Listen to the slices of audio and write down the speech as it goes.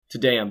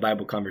Today on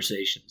Bible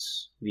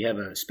Conversations, we have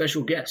a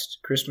special guest,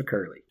 Chris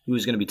McCurley, who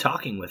is going to be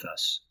talking with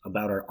us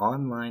about our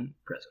online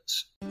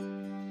presence.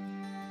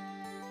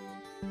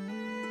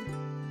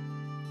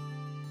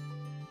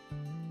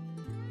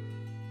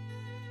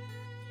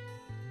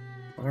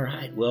 All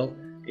right. Well,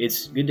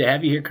 it's good to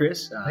have you here,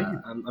 Chris. Thank you.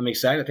 I'm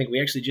excited. I think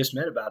we actually just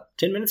met about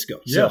 10 minutes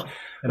ago. Yeah, So,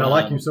 and I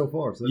like you so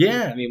far. So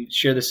yeah, I mean,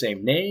 share the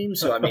same name,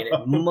 so I mean,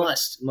 it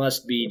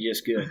must be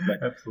just good.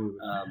 But absolutely.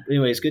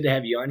 Anyway, it's good to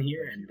have you on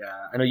here, and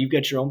I know you've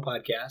got your own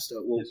podcast.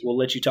 We'll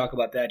let you talk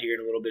about that here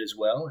in a little bit as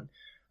well,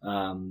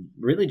 and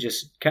really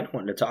just kind of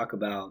wanting to talk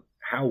about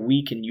how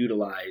we can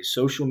utilize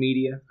social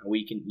media, how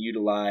we can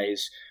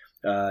utilize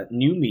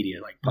new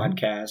media like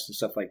podcasts and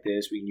stuff like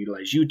this. We can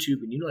utilize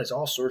YouTube and utilize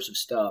all sorts of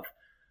stuff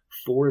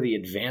for the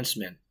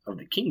advancement of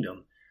the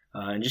kingdom,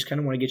 and just kind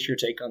of want to get your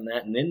take on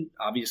that. And then,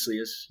 obviously,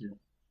 as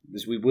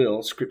we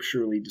will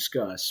scripturally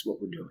discuss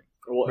what we're doing.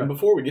 Well, and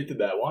before we get to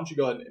that, why don't you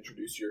go ahead and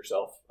introduce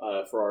yourself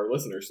for our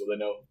listeners so they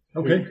know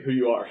who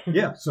you are.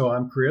 Yeah, so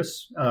I'm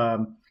Chris,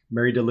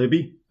 married to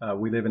Libby.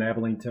 We live in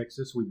Abilene,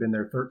 Texas. We've been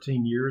there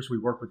 13 years. We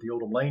work with the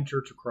Oldham Lane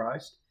Church of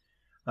Christ.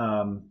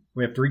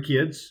 We have 3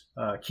 kids.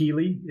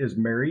 Keely is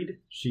married.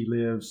 She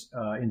lives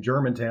in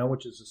Germantown,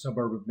 which is a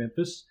suburb of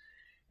Memphis.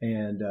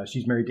 And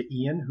she's married to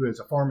Ian, who is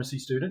a pharmacy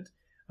student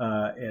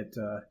at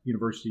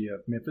University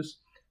of Memphis.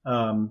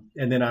 And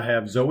then I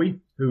have Zoe,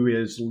 who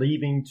is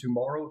leaving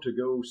tomorrow to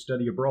go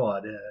study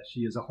abroad.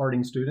 She is a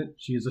Harding student.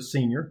 She is a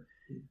senior,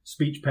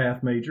 speech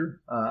path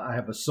major. I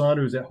have a son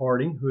who's at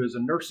Harding, who is a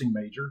nursing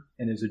major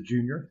and is a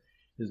junior.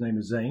 His name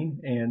is Zane.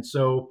 And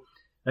so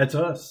that's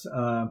us.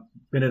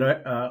 Been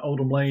at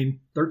Oldham Lane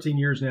 13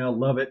 years now.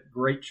 Love it.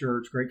 Great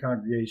church, great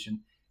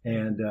congregation.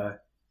 And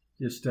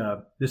this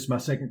is my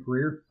second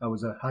career. I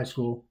was a high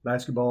school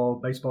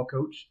basketball, baseball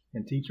coach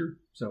and teacher.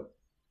 So,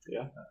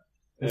 yeah,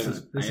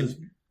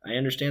 I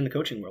understand the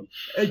coaching world.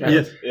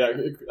 Yes. Yeah.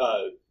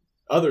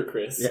 Other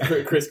Chris,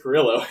 Chris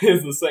Carrillo,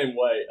 is the same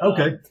way.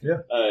 Okay. Yeah.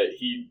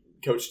 He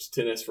coached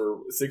tennis for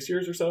 6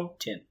 years or so.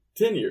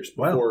 10 years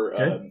before.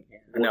 Wow. Okay.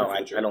 No,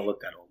 I don't look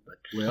that old, but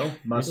well,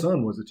 my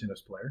son was a tennis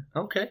player.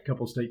 Okay. A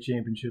couple of state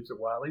championships at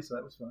Wiley, so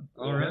that was fun.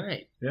 All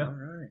right. Yeah. All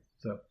right.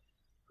 So.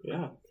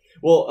 Yeah.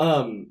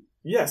 Well.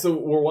 Yeah. So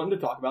we're wanting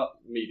to talk about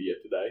media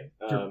today.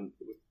 Sure.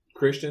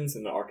 Christians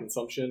and our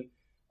consumption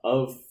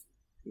of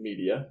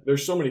media.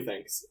 There's so many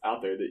things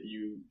out there that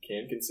you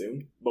can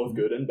consume, both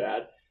good and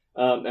bad,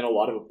 and a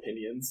lot of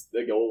opinions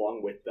that go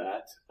along with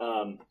that.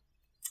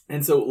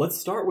 And so let's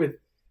start with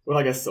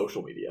I guess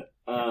social media,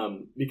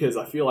 because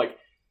I feel like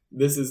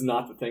this is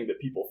not the thing that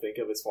people think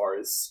of as far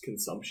as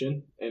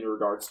consumption in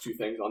regards to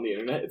things on the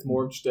internet. It's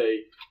more just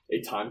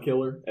a time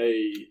killer,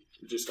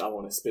 I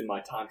want to spend my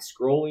time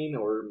scrolling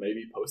or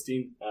maybe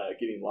posting,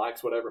 getting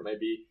likes, whatever it may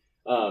be.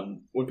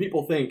 When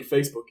people think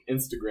Facebook,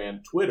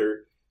 Instagram,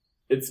 Twitter,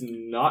 it's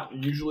not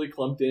usually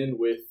clumped in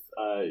with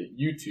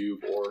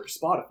YouTube or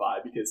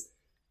Spotify, because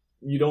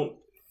you don't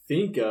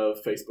think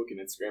of Facebook and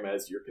Instagram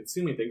as you're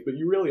consuming things, but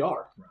you really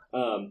are.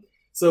 Right.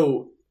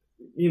 So,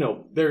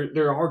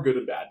 there are good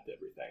and bad to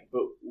everything.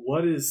 But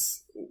what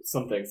is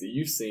some things that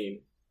you've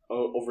seen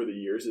over the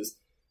years is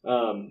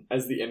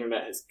as the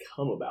internet has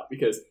come about?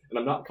 Because, and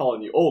I'm not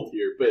calling you old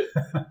here, but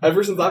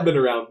ever since I've been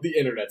around, the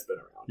internet's been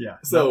around. Yeah,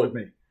 so not with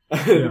me.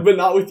 But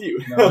not with you.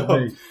 Not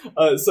with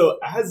me. So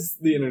as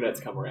the internet's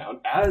come around,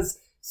 as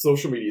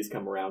social media's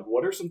come around,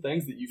 what are some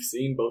things that you've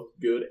seen both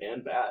good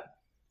and bad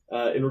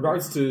in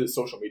regards to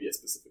social media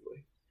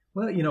specifically?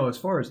 Well, as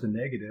far as the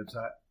negatives,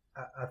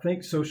 I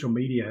think social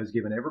media has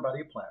given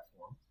everybody a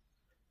platform.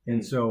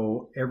 And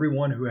so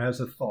everyone who has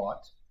a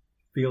thought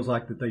feels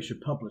like that they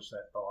should publish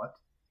that thought.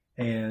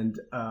 And,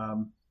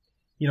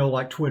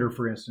 like Twitter,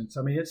 for instance.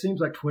 I mean, it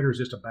seems like Twitter is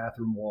just a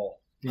bathroom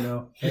wall,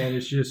 and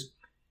it's just...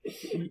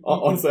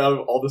 Honestly, out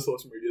of all the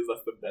social medias,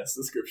 that's the best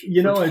description.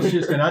 It's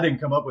just, and I didn't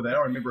come up with that. I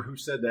don't remember who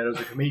said that as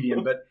a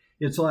comedian, but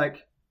it's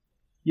like,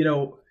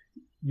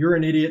 you're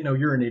an idiot. No,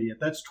 you're an idiot.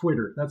 That's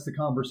Twitter. That's the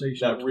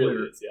conversation. That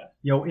really is,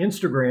 yeah.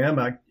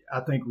 Instagram, I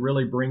think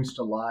really brings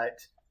to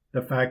light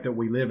the fact that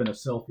we live in a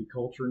selfie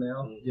culture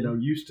now.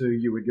 Mm-hmm. Used to,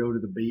 you would go to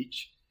the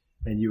beach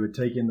and you would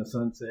take in the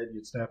sunset,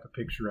 you'd snap a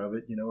picture of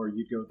it, or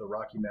you'd go to the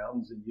Rocky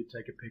Mountains and you'd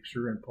take a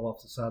picture and pull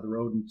off the side of the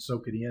road and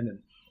soak it in. And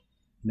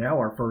now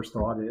our first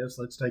thought is,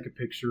 let's take a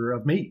picture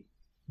of me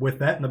with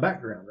that in the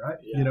background, right?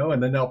 Yeah.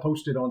 And then I'll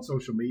post it on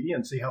social media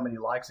and see how many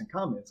likes and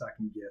comments I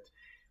can get.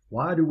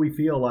 Why do we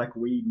feel like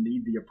we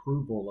need the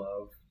approval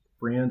of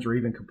friends or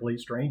even complete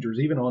strangers,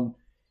 even on,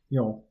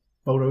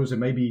 photos that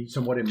may be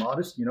somewhat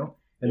immodest,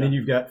 And then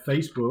you've got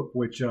Facebook,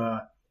 which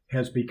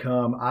has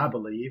become, I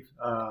believe,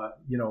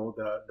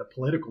 the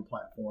political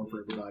platform for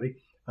everybody.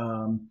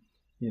 And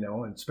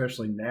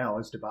especially now,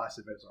 as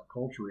divisive as our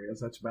culture is,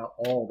 that's about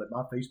all that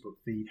my Facebook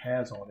feed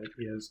has on it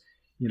is,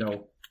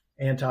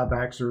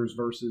 anti-vaxxers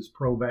versus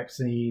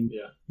pro-vaccine,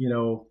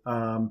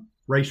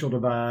 racial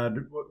divide,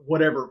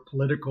 whatever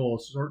political,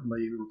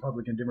 certainly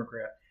Republican,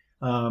 Democrat.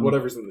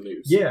 Whatever's in the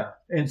news. Yeah.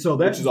 And so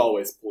which is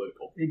always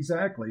political.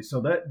 Exactly.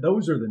 So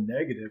those are the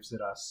negatives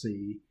that I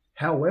see.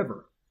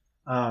 However,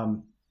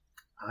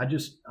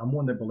 I'm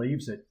one that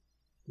believes that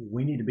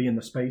we need to be in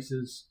the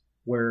spaces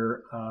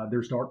where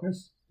there's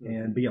darkness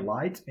and be a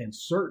light. And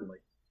certainly,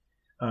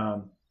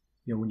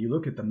 when you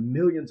look at the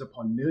millions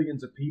upon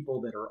millions of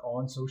people that are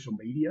on social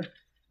media,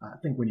 I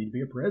think we need to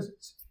be a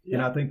presence. Yeah.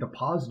 And I think the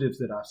positives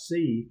that I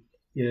see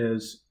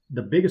is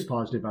the biggest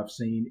positive I've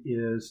seen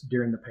is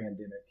during the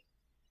pandemic.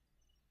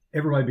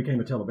 Everybody became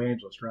a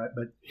televangelist, right?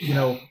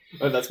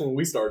 But that's when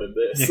we started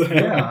this.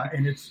 Yeah,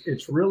 and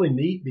it's really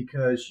neat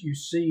because you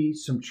see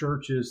some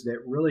churches that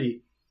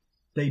really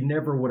they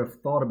never would have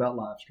thought about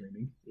live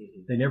streaming.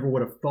 Mm-hmm. They never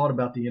would have thought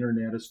about the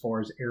internet as far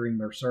as airing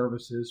their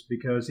services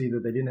because either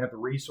they didn't have the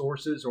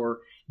resources or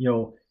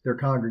their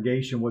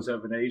congregation was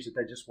of an age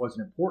that just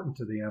wasn't important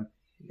to them,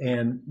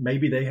 and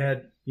maybe they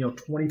had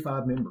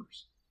 25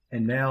 members,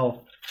 and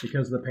now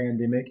because of the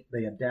pandemic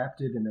they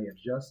adapted and they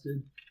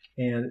adjusted.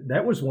 And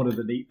that was one of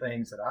the neat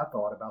things that I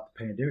thought about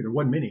the pandemic. There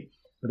wasn't many,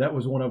 but that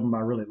was one of them I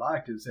really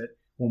liked. Is that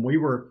when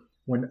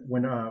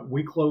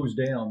we closed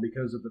down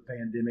because of the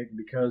pandemic,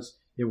 because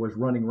it was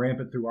running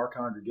rampant through our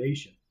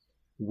congregation,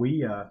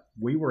 we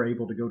were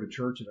able to go to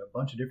church at a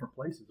bunch of different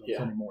places on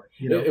Sunday morning.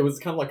 It was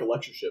kind of like a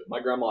lectureship. My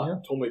grandma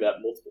told me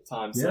that multiple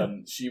times. Yeah.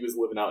 She was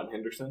living out in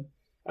Henderson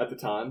at the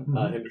time,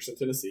 Henderson,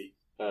 Tennessee.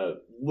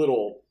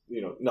 Little,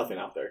 nothing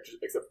out there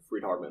except for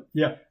Freed Hartman.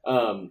 Yeah.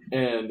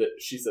 And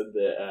she said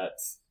that at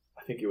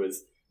I think it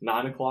was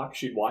 9 o'clock,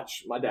 she'd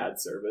watch my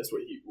dad's service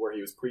where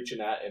he was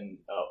preaching at in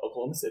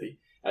Oklahoma City.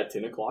 At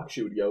 10 o'clock,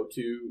 she would go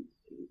to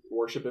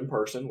worship in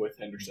person with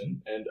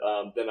Henderson. And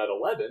then at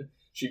 11,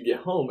 she'd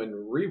get home and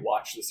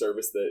rewatch the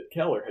service that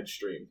Keller had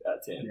streamed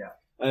at 10. Yeah.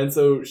 And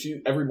so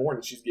every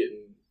morning she's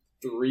getting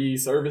 3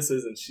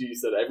 services, and she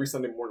said every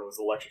Sunday morning was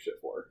a lectureship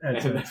for her.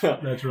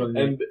 That's really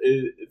neat. And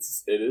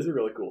it is a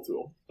really cool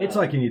tool. It's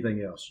like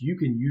anything else. You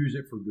can use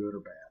it for good or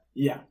bad.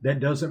 Yeah.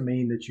 That doesn't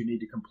mean that you need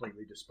to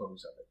completely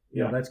dispose of it.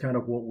 That's kind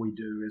of what we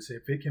do is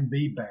if it can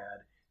be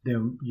bad,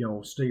 then,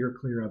 steer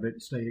clear of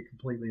it, stay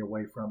completely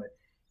away from it.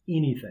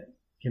 Anything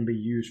can be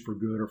used for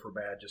good or for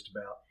bad, just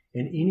about.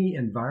 In any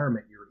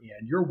environment you're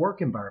in, your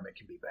work environment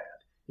can be bad.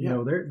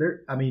 Yeah.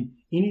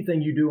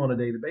 Anything you do on a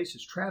daily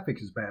basis,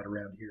 traffic is bad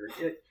around here.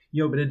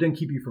 But it doesn't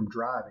keep you from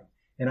driving.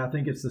 And I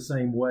think it's the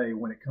same way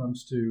when it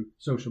comes to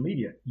social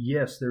media.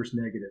 Yes, there's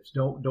negatives.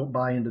 Don't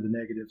buy into the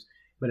negatives.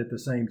 But at the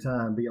same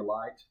time, be a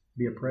light,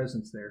 be a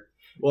presence there.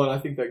 Well, and I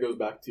think that goes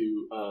back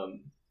to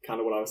kind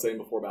of what I was saying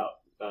before about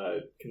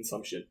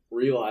consumption,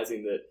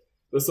 realizing that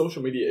the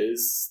social media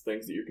is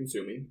things that you're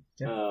consuming.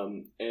 Yeah.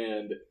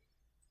 And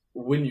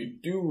when you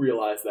do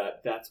realize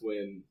that, that's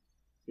when,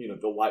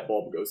 the light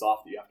bulb goes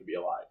off that you have to be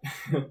a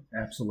light.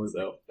 Absolutely.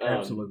 So,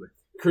 absolutely.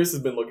 Chris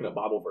has been looking at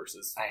Bible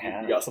verses. I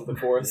have. You got something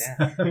for us?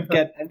 Yeah.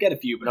 I've got a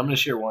few, but I'm going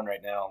to share one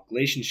right now.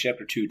 Galatians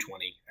chapter 2:20.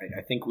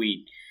 I think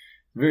we're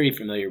very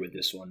familiar with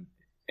this one.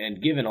 And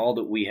given all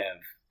that we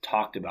have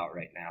talked about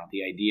right now,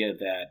 the idea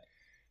that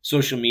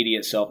social media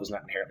itself is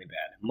not inherently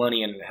bad.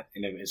 Money in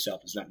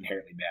itself is not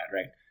inherently bad,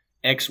 right?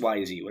 X,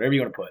 Y, Z, whatever you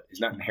want to put, is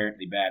not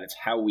inherently bad. It's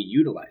how we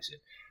utilize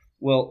it.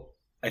 Well,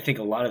 I think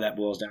a lot of that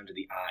boils down to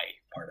the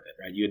I part of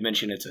it, right? You had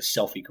mentioned it's a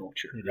selfie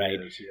culture, right?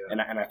 Is,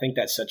 yeah. And I think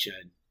that's such a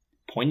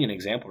poignant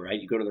example, right?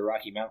 You go to the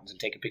Rocky Mountains and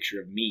take a picture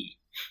of me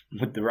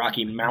with the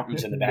Rocky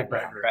Mountains in the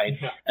background, right?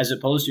 Yeah. As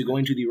opposed to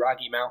going to the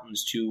Rocky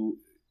Mountains to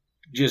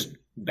just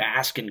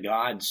bask in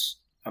God's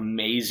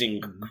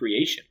amazing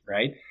creation,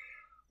 right?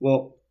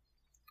 Well,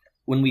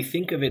 when we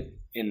think of it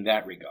in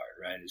that regard,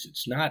 right,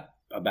 it's not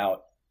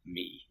about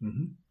me.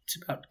 Mm-hmm. It's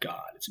about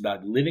God. It's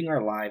about living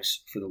our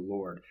lives for the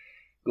Lord.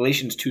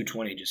 Galatians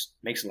 2:20 just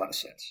makes a lot of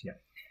sense. Yeah.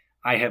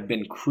 I have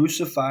been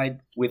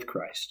crucified with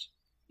Christ.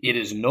 It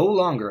is no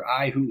longer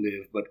I who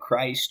live, but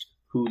Christ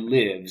who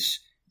lives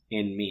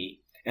in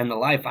me. And the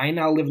life I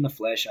now live in the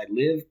flesh, I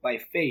live by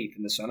faith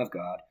in the Son of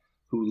God,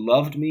 who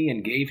loved me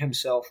and gave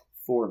himself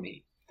for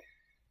me.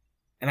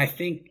 And I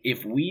think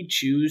if we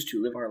choose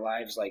to live our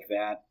lives like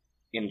that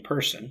in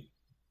person,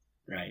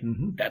 right,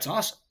 that's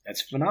awesome.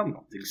 That's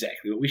phenomenal. It's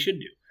exactly what we should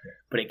do. Yeah.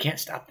 But it can't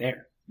stop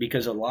there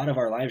because a lot of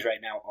our lives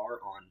right now are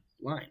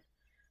online.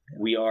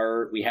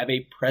 Yeah. We have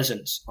a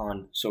presence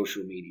on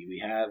social media. We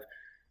have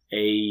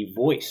a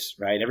voice,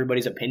 right?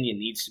 Everybody's opinion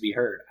needs to be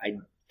heard.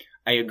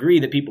 I agree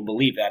that people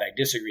believe that. I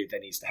disagree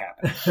that needs to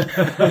happen.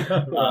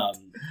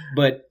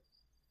 But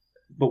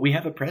we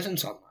have a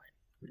presence online,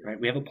 right?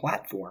 We have a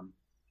platform.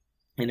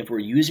 And if we're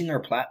using our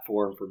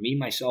platform for me,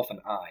 myself, and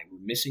I, we're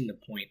missing the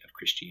point of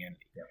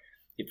Christianity. Yeah.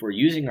 If we're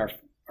using our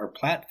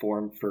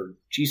platform for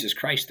Jesus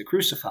Christ, the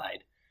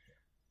crucified,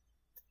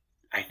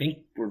 I think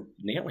we're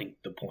nailing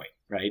the point,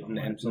 right? Oh,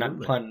 and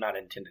not pun not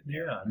intended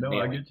there. Yeah, no,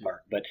 I get you.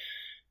 Part. But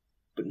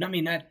I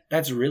mean,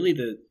 that's really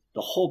the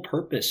whole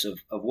purpose of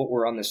what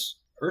we're on this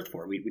earth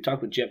for. We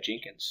talked with Jeff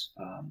Jenkins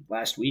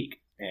last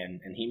week,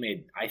 and he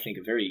made, I think,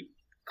 a very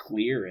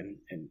clear and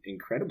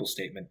incredible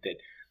statement that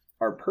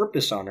our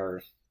purpose on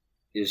earth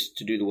is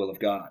to do the will of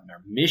God, and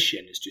our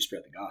mission is to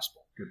spread the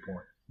gospel. Good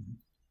point. Mm-hmm.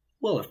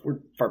 Well, if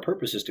our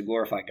purpose is to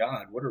glorify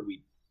God, what are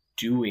we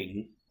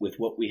doing with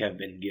what we have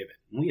been given?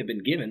 We have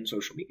been given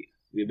social media.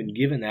 We have been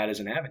given that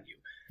as an avenue.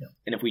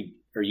 And if we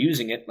are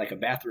using it like a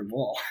bathroom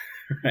wall,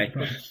 right,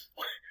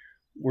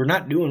 we're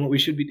not doing what we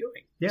should be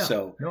doing. Yeah.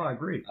 So, no, I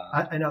agree.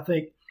 I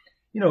think,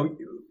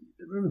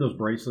 remember those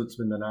bracelets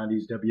in the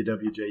 90s,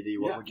 WWJD,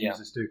 what would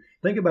Jesus do?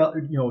 Think about,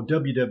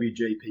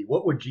 WWJP,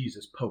 what would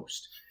Jesus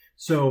post?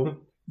 So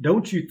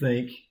don't you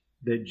think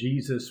that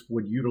Jesus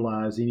would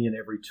utilize any and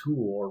every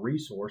tool or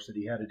resource that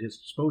he had at his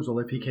disposal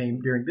if he came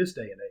during this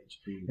day and age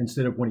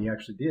instead of when he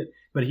actually did?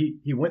 But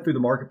he went through the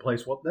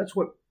marketplace. Well, that's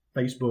what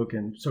Facebook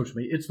and social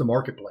media, it's the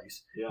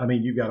marketplace. Yeah. I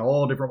mean, you've got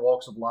all different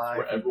walks of life.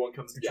 Where everyone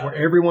comes together. Where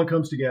everyone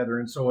comes together.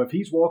 And so if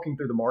he's walking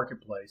through the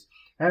marketplace,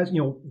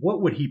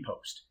 what would he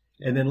post?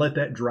 And then let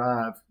that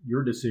drive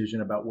your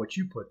decision about what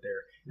you put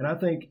there. And I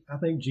think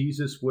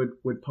Jesus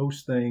would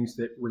post things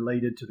that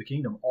related to the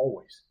kingdom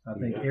always. I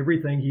think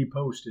everything he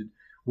posted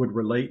would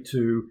relate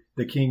to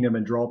the kingdom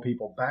and draw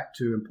people back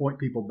to and point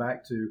people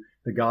back to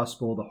the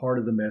gospel, the heart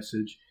of the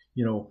message,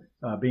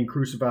 being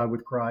crucified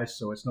with Christ.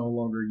 So it's no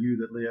longer you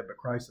that live, but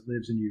Christ that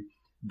lives in you.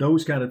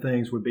 Those kind of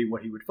things would be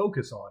what he would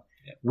focus on.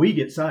 Yeah. We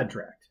get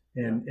sidetracked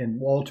and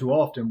all too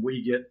often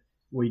we get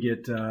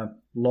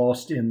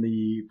lost in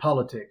the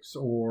politics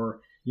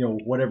or,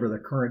 whatever the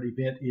current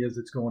event is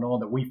that's going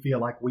on that we feel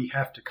like we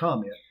have to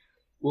comment.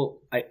 Well,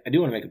 I do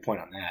want to make a point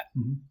on that.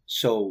 Mm-hmm.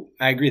 So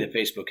I agree that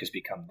Facebook has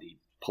become the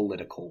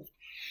political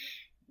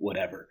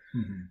whatever.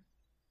 Mm-hmm.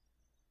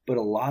 But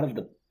a lot of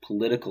the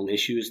political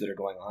issues that are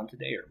going on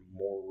today are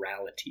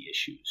morality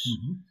issues.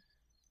 Mm-hmm.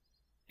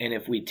 And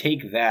if we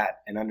take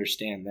that and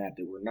understand that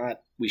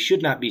we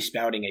should not be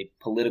spouting a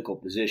political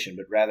position,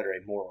 but rather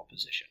a moral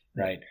position,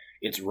 right?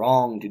 It's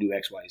wrong to do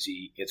X, Y,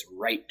 Z. It's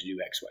right to do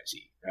X, Y,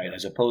 Z, right?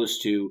 As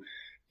opposed to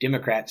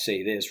Democrats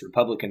say this,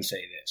 Republicans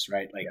say this,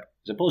 right?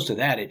 As opposed to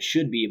that, it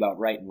should be about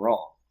right and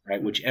wrong,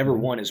 right? Whichever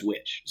one is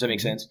which. Does that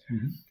make sense?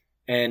 Mm-hmm.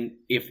 And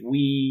if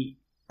we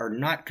are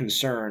not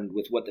concerned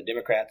with what the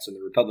Democrats and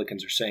the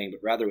Republicans are saying,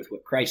 but rather with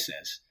what Christ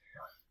says,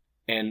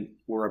 and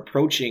we're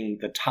approaching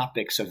the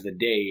topics of the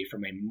day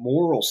from a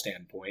moral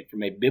standpoint,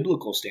 from a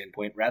biblical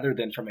standpoint, rather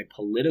than from a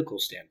political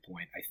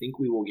standpoint, I think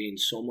we will gain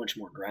so much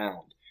more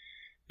ground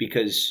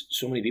because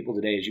so many people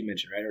today, as you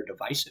mentioned, right, are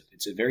divisive.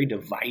 It's a very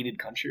divided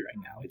country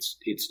right now.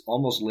 It's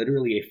almost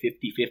literally a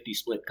 50-50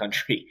 split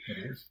country.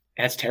 It is.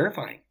 That's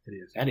terrifying. It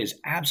is. That is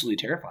absolutely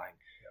terrifying.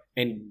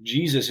 And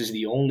Jesus is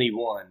the only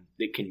one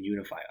that can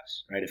unify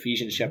us, right?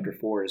 Ephesians chapter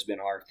 4 has been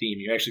our theme.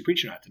 You're actually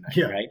preaching on it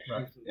tonight,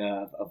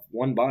 right? Of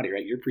one body,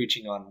 right? You're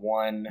preaching on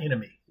one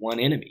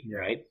enemy,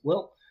 right?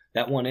 Well,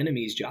 that one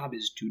enemy's job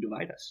is to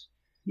divide us.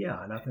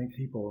 Yeah, and I think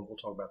people, we'll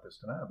talk about this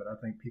tonight, but I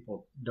think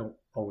people don't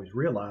always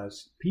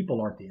realize people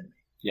aren't the enemy.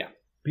 Yeah.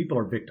 People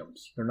are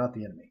victims. They're not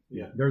the enemy.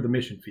 Yeah. They're the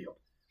mission field.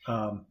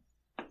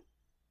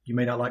 You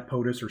may not like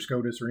POTUS or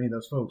SCOTUS or any of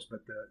those folks,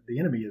 but the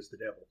enemy is the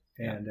devil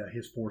and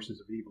his forces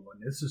of evil.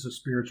 And this is a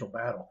spiritual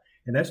battle.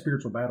 And that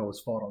spiritual battle is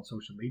fought on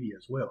social media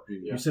as well.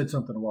 Yeah. You said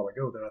something a while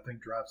ago that I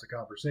think drives the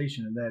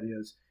conversation, and that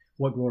is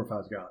what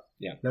glorifies God.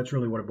 Yeah. That's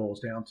really what it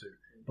boils down to.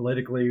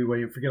 Politically,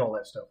 we forget all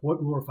that stuff. What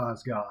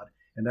glorifies God?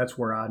 And that's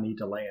where I need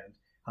to land.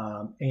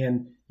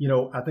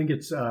 I think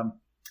it's, I'm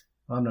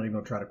not even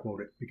going to try to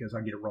quote it because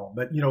I get it wrong.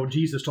 But,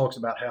 Jesus talks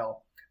about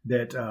how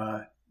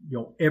that,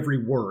 every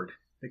word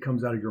that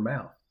comes out of your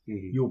mouth,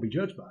 you'll be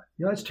judged by.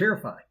 That's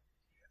terrifying.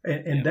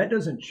 And that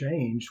doesn't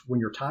change when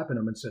you're typing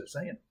them instead of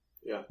saying them.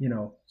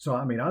 Yeah. So,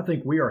 I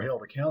think we are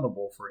held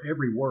accountable for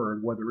every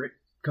word, whether it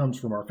comes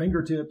from our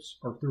fingertips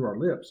or through our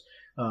lips.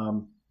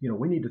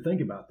 We need to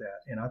think about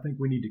that. And I think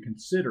we need to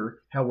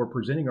consider how we're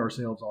presenting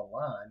ourselves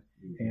online.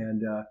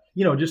 And,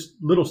 just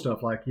little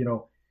stuff like,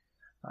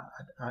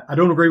 I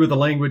don't agree with the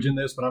language in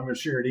this, but I'm going to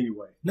share it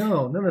anyway.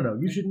 No.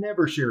 You should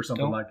never share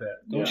something like that.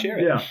 Don't share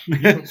it. Yeah.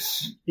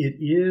 It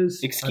is.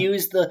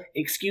 Excuse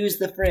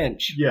the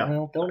French. Yeah.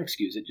 Well, don't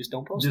excuse it. Just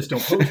don't post it. Just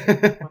don't post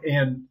it.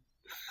 And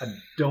I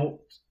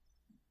don't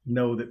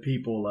know that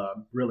people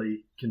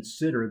really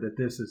consider that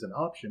this is an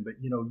option, but,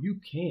 you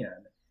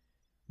can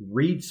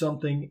read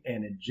something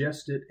and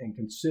ingest it and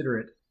consider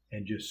it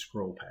and just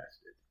scroll past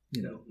it.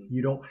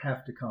 You don't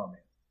have to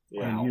comment.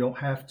 Wow. And you don't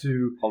have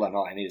to. Hold on,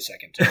 I need a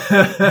second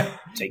to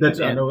take that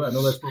in. I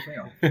know that's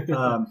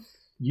profound.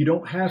 You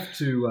don't have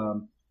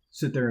to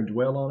sit there and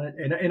dwell on it.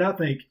 And I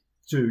think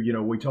too,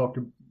 we talk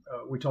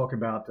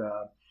about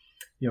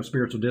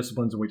spiritual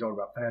disciplines, and we talk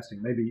about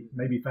fasting.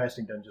 Maybe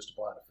fasting doesn't just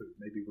apply to food.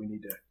 Maybe we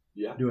need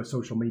to do a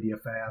social media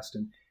fast.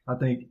 And I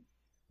think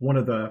one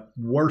of the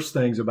worst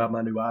things about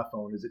my new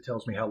iPhone is it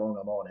tells me how long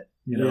I'm on it.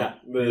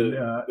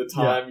 The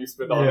time you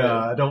spend on it.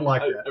 Yeah, I don't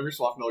like that. Every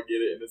so often I'll get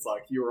it, and it's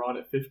like, you were on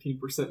it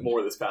 15%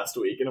 more this past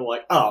week. And I'm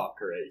like, oh,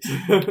 great.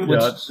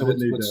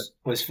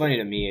 What's funny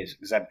to me is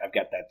because I've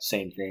got that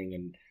same thing.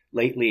 And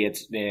lately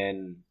it's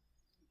been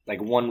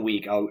like 1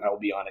 week I'll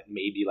be on it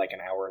maybe like an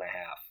hour and a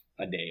half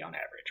a day on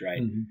average,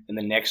 right? Mm-hmm. And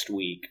the next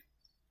week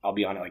I'll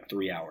be on it like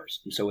 3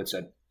 hours. And so it's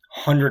a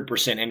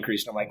 100%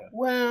 increase. And I'm like,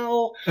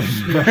 well,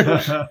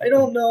 I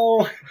don't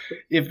know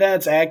if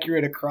that's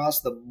accurate across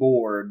the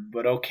board,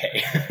 but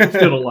okay.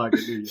 Still don't like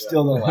it, do you?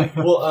 Still don't like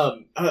it. Well,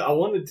 I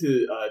wanted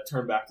to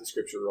turn back to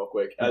Scripture real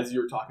quick. As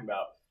you were talking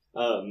about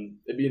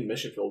It being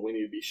mission field, we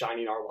need to be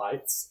shining our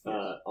lights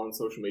on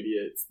social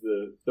media. It's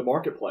the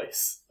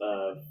marketplace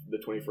of the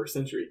 21st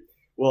century.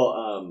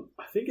 Well,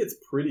 I think it's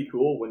pretty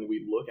cool when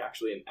we look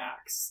actually in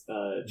Acts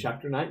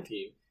chapter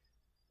 19.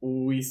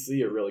 We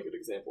see a really good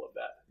example of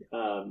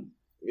that.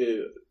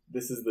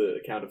 This is the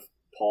account of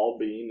Paul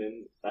being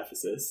in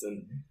Ephesus,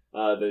 and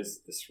there's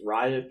this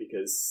riot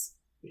because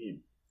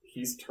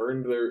he's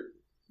turned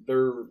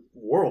their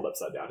world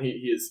upside down.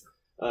 He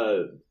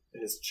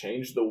has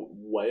changed the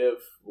way of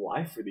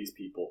life for these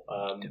people.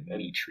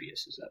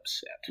 Demetrius is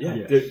upset.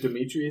 Yeah,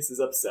 Demetrius is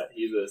upset.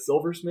 He's a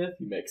silversmith.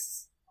 He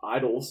makes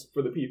idols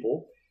for the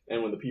people,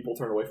 and when the people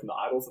turn away from the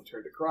idols and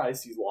turn to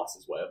Christ, he's lost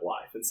his way of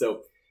life. And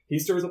so he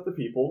stirs up the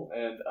people,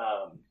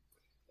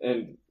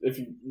 and if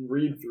you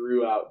read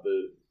throughout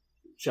the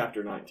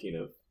chapter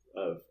 19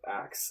 of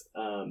Acts,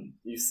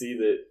 you see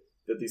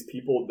that these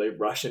people, they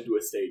rush into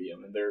a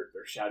stadium and they're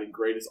shouting,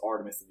 "Great is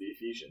Artemis of the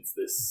Ephesians,"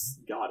 this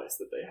goddess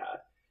that they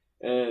had.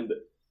 And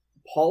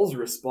Paul's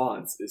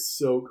response is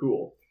so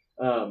cool.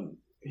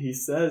 He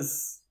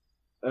says,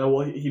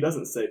 he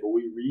doesn't say, but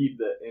we read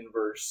that in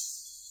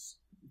verse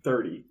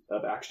 30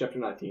 of Acts chapter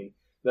 19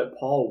 that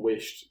Paul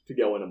wished to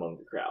go in among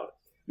the crowd.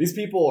 These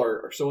people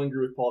are so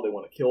angry with Paul, they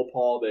want to kill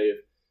Paul.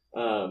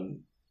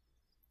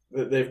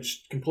 They've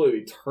just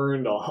completely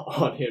turned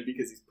on him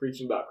because he's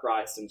preaching about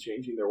Christ and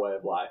changing their way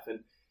of life.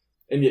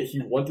 And yet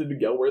he wanted to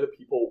go where the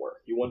people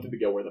were. He wanted to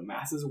go where the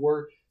masses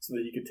were so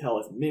that he could tell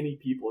as many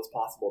people as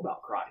possible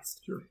about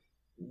Christ. Sure.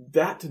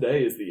 That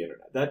today is the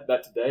internet.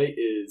 That today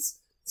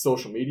is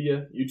social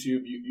media,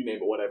 YouTube, you name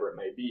it, whatever it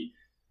may be.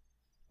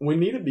 We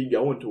need to be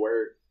going to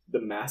where the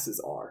masses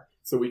are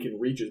so we can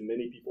reach as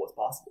many people as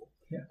possible.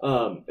 Yeah.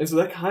 And so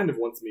that kind of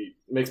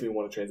makes me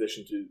want to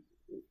transition to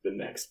the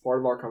next part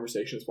of our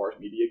conversation as far as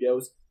media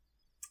goes.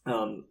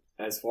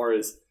 As far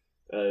as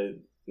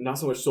not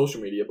so much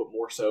social media, but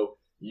more so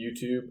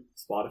YouTube,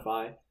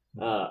 Spotify,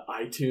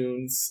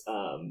 iTunes,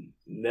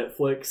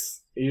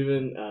 Netflix,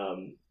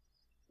 even.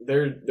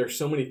 There's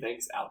so many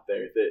things out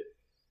there that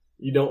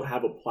you don't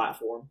have a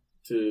platform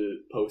to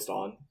post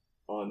on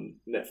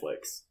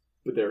Netflix,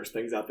 but there's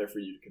things out there for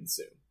you to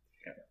consume.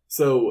 Yeah.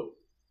 So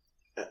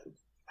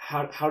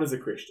how does a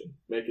Christian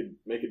make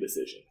a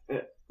decision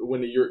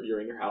when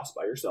you're in your house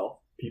by yourself?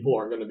 People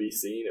aren't going to be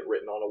seeing it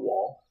written on a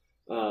wall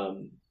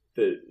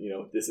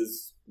that this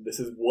is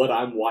what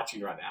I'm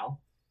watching right now.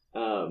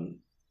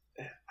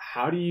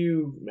 How do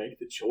you make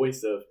the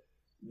choice of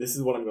this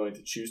is what I'm going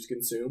to choose to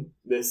consume?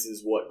 This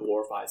is what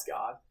glorifies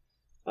God.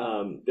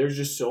 There's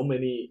just so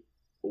many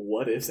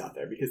what ifs out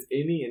there because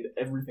any and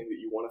everything that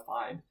you want to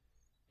find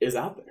is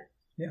out there.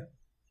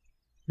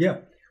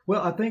 Yeah.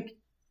 Well, I think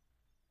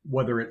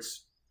whether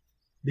it's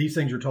these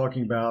things you're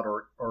talking about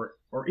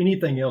or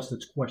anything else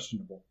that's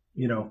questionable,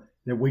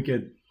 that we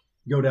could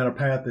go down a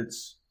path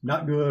that's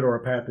not good or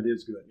a path that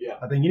is good. Yeah.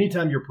 I think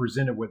anytime you're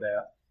presented with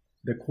that,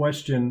 the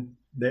question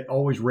that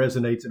always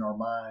resonates in our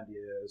mind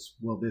is,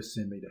 will this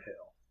send me to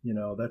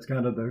hell? That's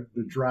kind of the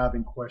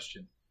driving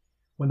question.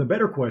 When the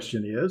better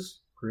question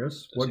is,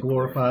 Chris, what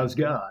glorifies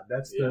God?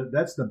 That's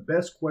the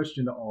best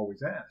question to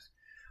always ask.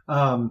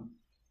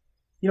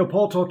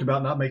 Paul talked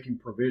about not making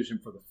provision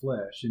for the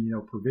flesh, and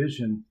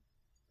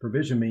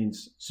provision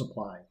means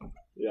supplying.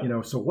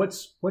 Yeah. So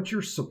what's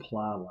your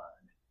supply line?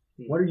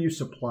 What are you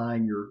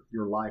supplying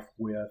your life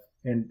with?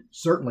 And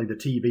certainly the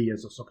TV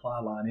is a supply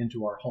line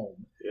into our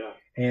home. Yeah.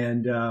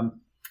 And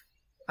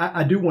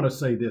I do want to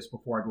say this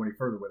before I go any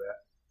further with that.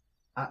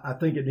 I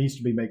think it needs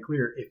to be made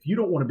clear. If you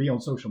don't want to be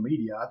on social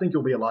media, I think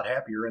you'll be a lot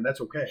happier, and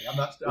that's okay.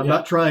 I'm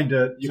not trying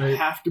to. You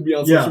have to be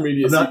on social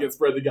media so you can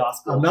spread the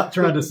gospel. I'm not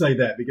trying to say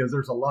that because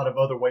there's a lot of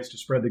other ways to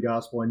spread the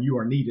gospel, and you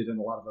are needed in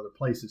a lot of other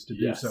places to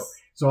do so.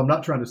 So I'm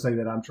not trying to say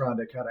that. I'm trying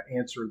to kind of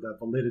answer the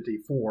validity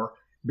for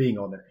being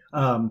on there.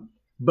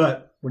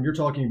 But when you're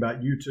talking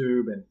about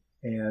YouTube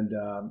and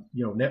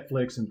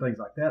Netflix and things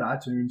like that,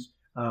 iTunes,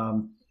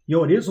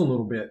 it is a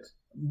little bit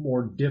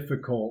more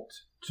difficult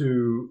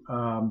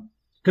to.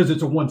 Because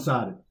it's a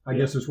one-sided, I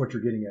guess is what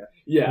you're getting at.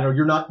 Yeah.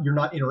 You're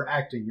not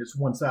interacting. It's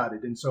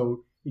one-sided. And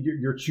so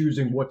you're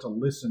choosing what to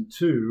listen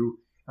to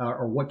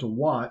or what to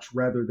watch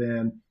rather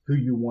than who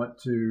you want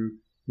to,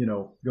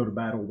 go to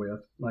battle with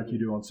like you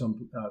do on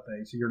some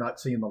things. So you're not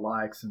seeing the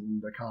likes and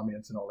the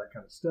comments and all that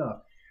kind of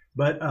stuff.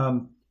 But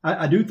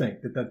I do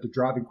think that the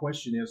driving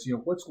question is,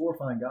 what's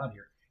glorifying God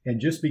here?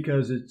 And just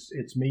because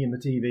it's me and the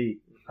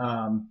TV,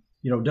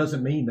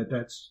 doesn't mean that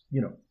that's,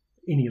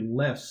 any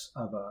less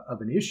of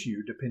an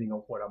issue depending on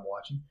what I'm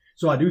watching.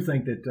 So I do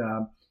think that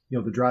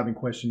the driving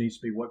question needs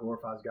to be what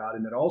glorifies God,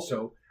 and that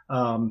also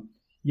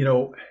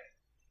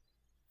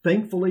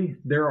thankfully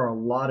there are a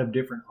lot of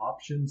different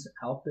options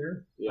out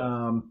there.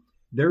 Yeah.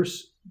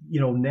 There's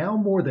now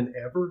more than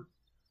ever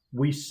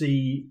we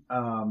see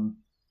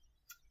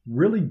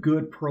really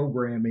good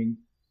programming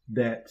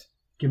that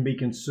can be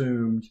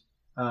consumed.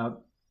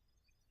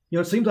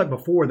 It seems like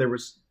before there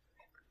was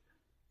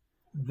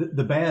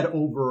the bad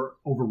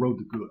overrode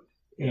the good.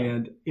 Yeah.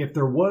 And if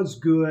there was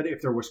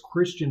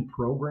Christian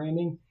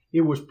programming,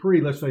 it was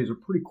pretty, let's say, it was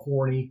pretty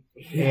corny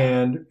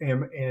and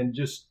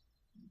just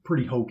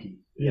pretty hokey,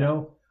 you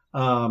know.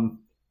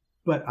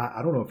 But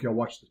I don't know if y'all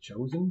watched The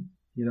Chosen.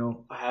 You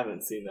know, I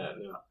haven't seen that.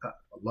 No. I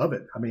love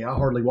it. I mean, I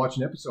hardly watch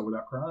an episode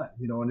without crying.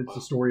 You know, and it's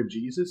the story of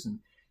Jesus, and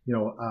you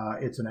know,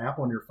 it's an app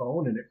on your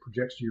phone, and it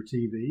projects to your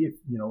TV. If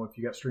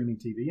you got streaming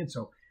TV, and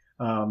so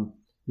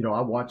you know,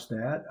 I watched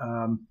that.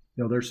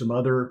 You know, there's some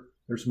other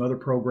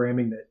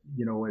programming that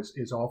you know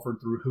is offered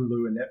through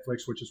Hulu and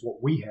Netflix, which is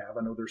what we have.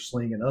 I know there's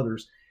Sling and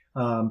others.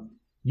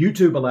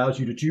 YouTube allows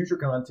you to choose your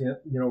content,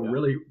 you know,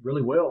 really,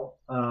 really well.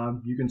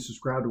 You can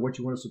subscribe to what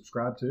you want to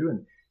subscribe to,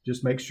 and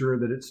just make sure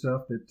that it's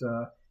stuff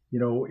that you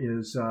know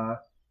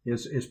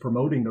is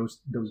promoting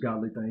those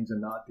godly things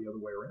and not the other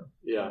way around.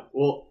 Yeah.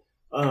 Well,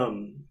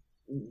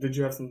 did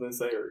you have something to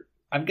say? Or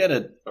I've got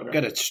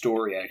a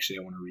story actually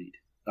I want to read,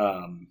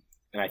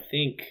 and I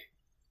think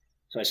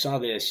so. I saw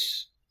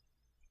this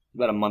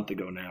about a month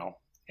ago now,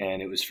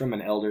 and it was from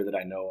an elder that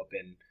I know up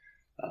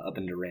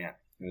in Durant.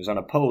 It was on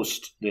a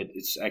post that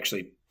it's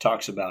actually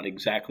talks about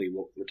exactly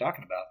what we're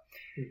talking about.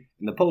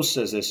 And the post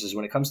says this is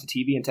when it comes to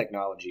TV and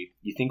technology,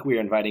 you think we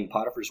are inviting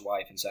Potiphar's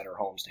wife inside our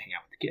homes to hang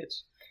out with the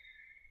kids.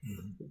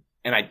 Mm-hmm.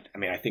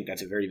 And I think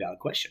that's a very valid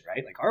question,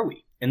 right? Like, are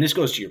we? And this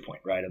goes to your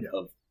point, right,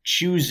 of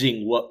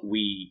choosing what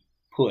we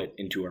put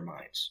into our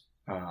minds.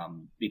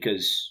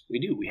 Because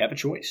we have a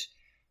choice.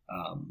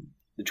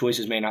 The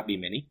choices may not be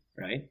many,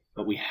 right?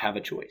 But we have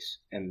a choice.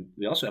 And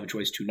we also have a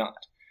choice to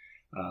not.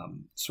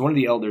 So one of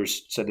the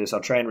elders said this.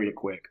 I'll try and read it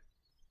quick.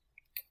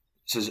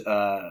 It says,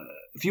 a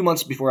few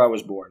months before I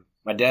was born,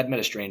 my dad met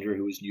a stranger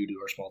who was new to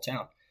our small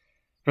town.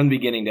 From the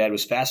beginning, Dad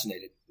was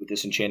fascinated with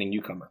this enchanting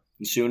newcomer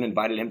and soon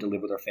invited him to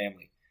live with our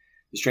family.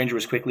 The stranger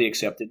was quickly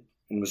accepted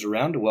and was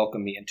around to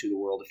welcome me into the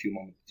world a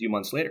few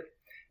months later.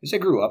 As I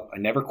grew up, I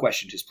never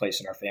questioned his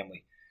place in our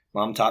family.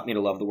 Mom taught me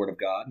to love the Word of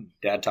God, and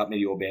Dad taught me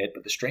to obey it,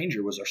 but the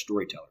stranger was our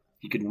storyteller.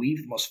 He could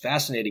weave the most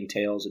fascinating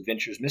tales,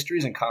 adventures,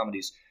 mysteries, and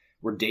comedies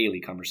were daily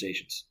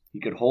conversations. He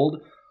could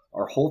hold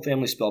our whole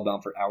family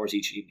spellbound for hours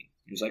each evening.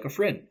 He was like a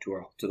friend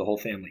to the whole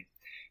family.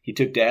 He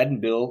took Dad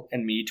and Bill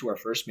and me to our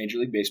first Major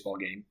League Baseball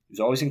game. He was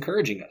always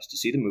encouraging us to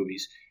see the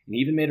movies, and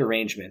he even made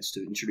arrangements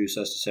to introduce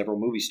us to several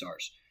movie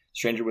stars. The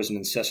stranger was an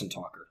incessant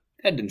talker.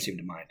 Dad didn't seem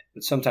to mind,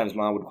 but sometimes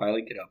Mom would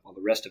quietly get up while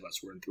the rest of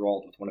us were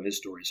enthralled with one of his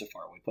stories of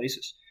faraway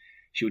places.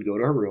 She would go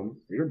to her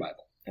room, read her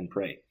Bible, and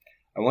pray.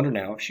 I wonder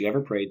now if she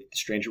ever prayed that the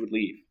stranger would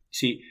leave. You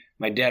see,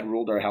 my dad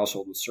ruled our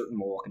household with certain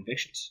moral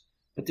convictions.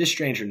 But this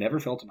stranger never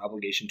felt an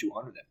obligation to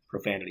honor them.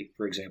 Profanity,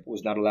 for example,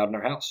 was not allowed in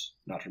our house,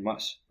 not from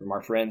us, from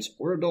our friends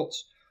or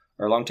adults.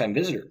 Our longtime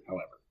visitor,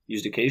 however,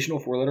 used occasional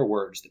four-letter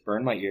words that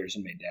burned my ears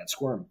and made Dad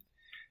squirm.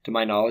 To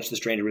my knowledge, the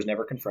stranger was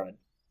never confronted.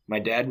 My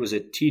dad was a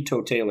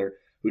teetotaler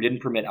who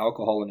didn't permit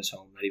alcohol in his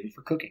home, not even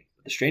for cooking.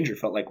 But the stranger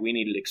felt like we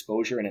needed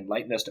exposure and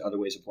enlightened us to other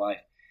ways of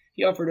life.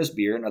 He offered us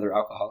beer and other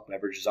alcoholic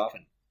beverages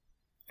often.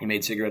 He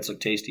made cigarettes look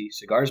tasty,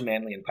 cigars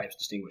manly, and pipes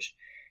distinguished.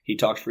 He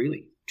talked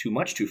freely,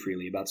 too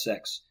freely, about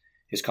sex.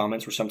 His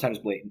comments were sometimes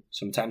blatant,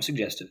 sometimes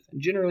suggestive,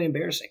 and generally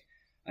embarrassing.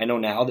 I know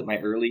now that my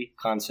early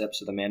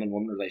concepts of the man and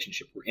woman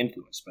relationship were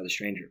influenced by the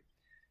stranger.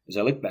 As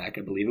I look back,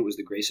 I believe it was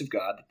the grace of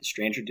God that the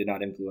stranger did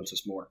not influence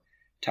us more.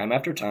 Time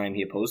after time,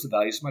 he opposed the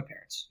values of my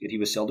parents, yet he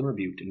was seldom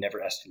rebuked and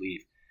never asked to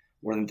leave.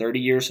 More than 30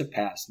 years have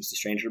passed since the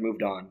stranger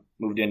moved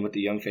in with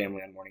the young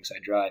family on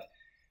Morningside Drive.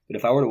 But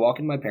if I were to walk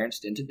into my parents'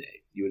 den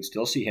today, you would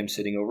still see him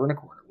sitting over in a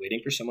corner, waiting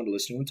for someone to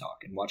listen to him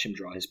talk and watch him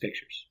draw his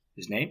pictures.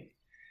 His name?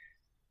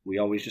 We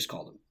always just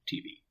called him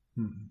TV.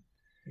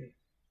 Mm-hmm.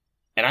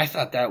 And I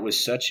thought that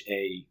was such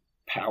a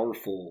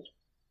powerful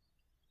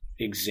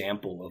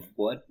example of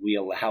what we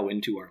allow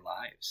into our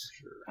lives.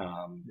 Sure.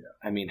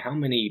 I mean, how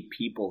many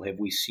people have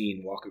we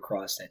seen walk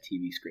across that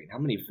TV screen? How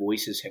many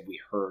voices have we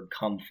heard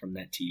come from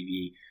that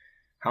TV?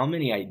 How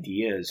many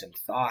ideas and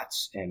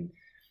thoughts and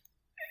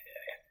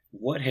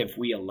what have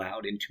we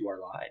allowed into our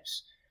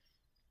lives?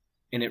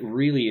 And it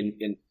really,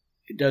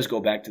 it does go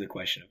back to the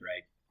question of,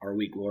 right, are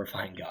we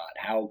glorifying God?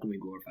 How can we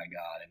glorify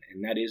God?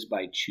 And that is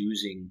by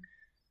choosing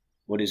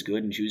what is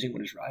good and choosing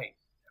what is right.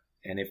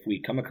 And if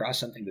we come across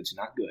something that's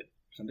not good,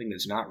 something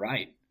that's not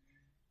right,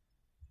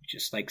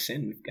 just like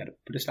sin, we've got to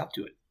put a stop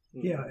to it.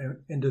 Yeah,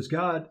 and does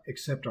God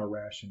accept our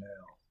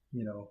rationale?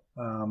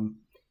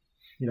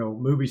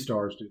 Movie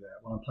stars do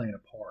that when I'm playing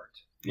a part,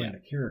 playing a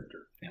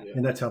character,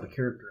 and that's how the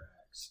character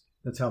acts.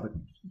 That's how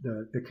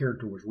the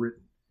character was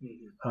written.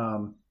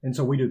 Mm-hmm. And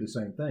so we do the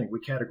same thing. We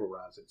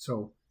categorize it.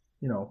 So,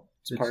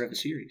 it's part of the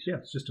series. Yeah,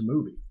 it's just a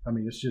movie. I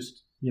mean, it's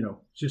just,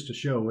 it's just a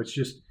show. It's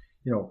just,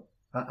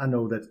 I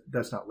know that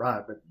that's not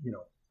right, but,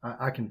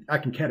 I can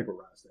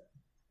categorize that.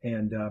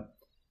 And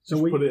so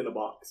we put it in a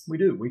box. We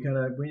do. We do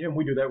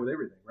that with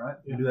everything, right?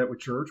 Yeah. We do that with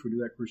church. We do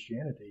that with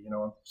Christianity.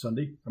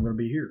 Sunday, I'm going to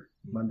be here.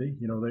 Monday,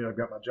 I've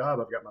got my job.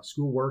 I've got my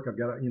schoolwork. I've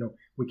got,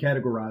 we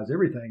categorize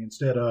everything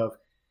instead of,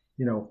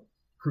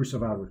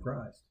 crucified with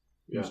Christ.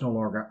 Yeah. It's no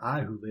longer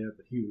I who live,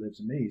 but he who lives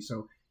in me.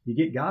 So you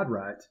get God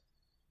right,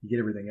 you get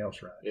everything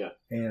else right. Yeah.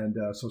 And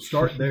so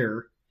start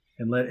there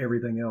and let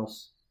everything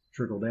else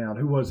trickle down.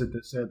 Who was it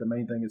that said the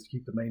main thing is to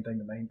keep the main thing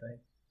the main thing?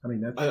 I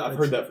mean, I've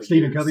heard that from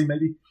Stephen Covey,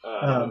 maybe.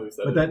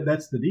 But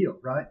that's the deal,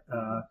 right?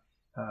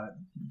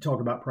 talk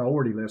about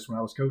priority lists. When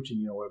I was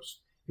coaching,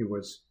 it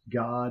was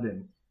God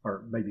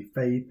or maybe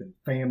faith and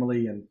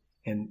family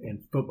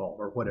and football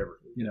or whatever,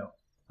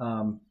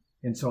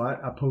 And so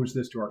I posed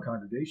this to our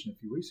congregation a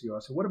few weeks ago. I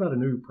said, what about a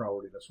new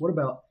priority list? What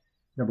about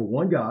number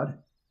one, God,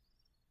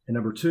 and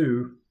number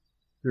two,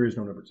 there is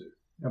no number two.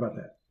 How about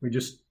that?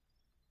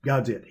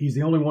 God's it. He's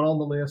the only one on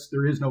the list.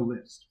 There is no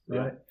list,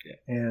 right?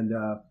 Yeah.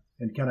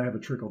 And kind of have a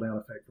trickle down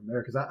effect from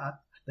there. Because I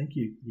think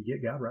you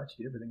get God right,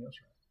 you get everything else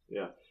right.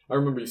 Yeah, I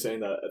remember you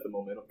saying that at the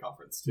Momentum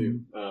Conference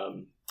too.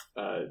 Mm-hmm.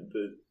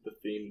 The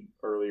theme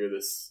earlier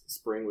this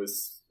spring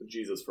was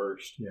Jesus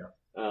first. Yeah.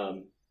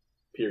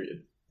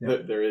 Period. Yeah.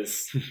 There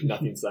is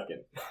nothing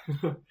second.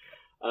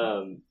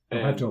 I'll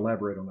have to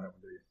elaborate on that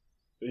one, do you?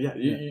 Yeah,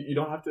 you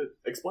don't have to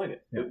explain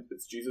it. Yeah.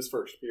 It's Jesus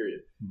first,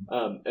 period.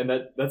 Mm-hmm. And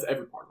that's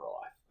every part of our life.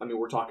 I mean,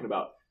 we're talking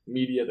about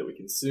media that we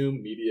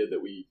consume, media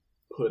that we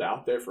put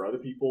out there for other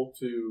people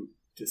to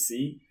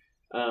see.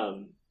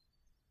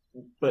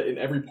 But in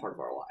every part of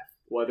our life,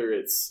 whether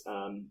it's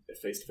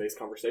face-to-face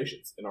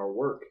conversations, in our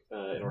work,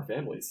 in our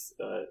families,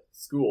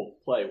 school,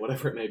 play,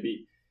 whatever it may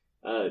be,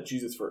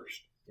 Jesus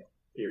first,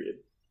 period.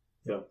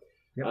 So,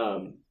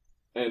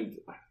 and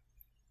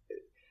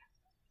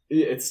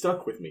it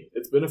stuck with me.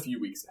 It's been a few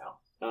weeks now.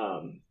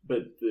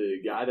 But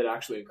the guy that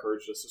actually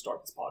encouraged us to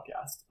start this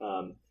podcast,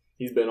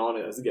 he's been on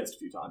it as a guest a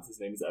few times. His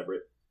name is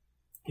Everett.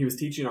 He was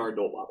teaching our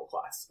adult Bible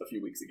class a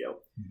few weeks ago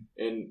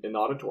in the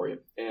auditorium.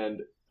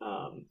 And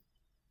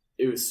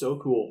it was so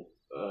cool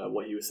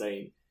what he was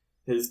saying.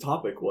 His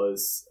topic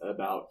was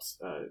about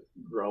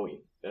growing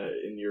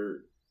in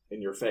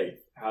your faith,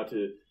 how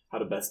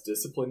to best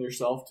discipline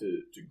yourself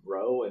to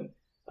grow. And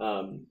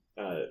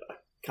I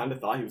kind of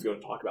thought he was going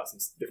to talk about some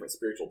different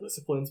spiritual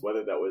disciplines,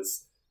 whether that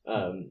was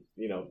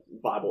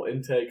Bible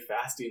intake,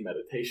 fasting,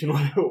 meditation,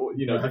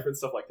 different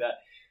stuff like that.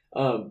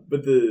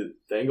 But the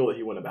angle that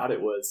he went about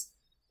it was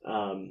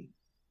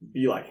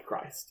be like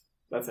Christ.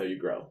 That's how you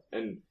grow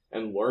and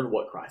learn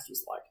what Christ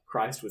was like.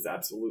 Christ was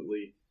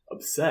absolutely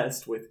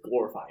obsessed with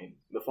glorifying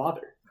the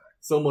Father,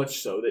 so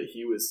much so that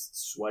he was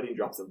sweating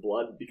drops of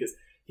blood because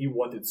he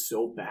wanted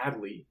so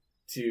badly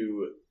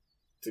to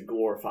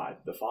glorify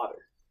the Father.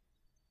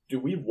 Do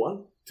we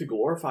want to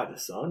glorify the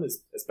Son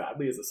as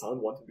badly as the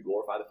Son wanted to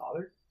glorify the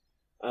Father?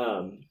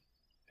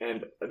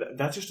 And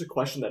that's just a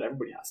question that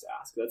everybody has to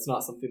ask. That's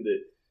not something that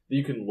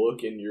you can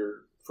look in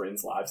your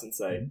friends' lives and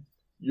say,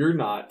 you're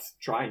not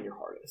trying your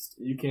hardest.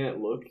 You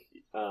can't look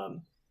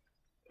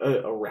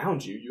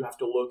around you. You have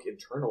to look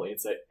internally and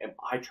say, am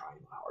I trying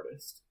my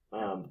hardest?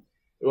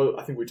 Well,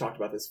 I think we talked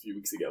about this a few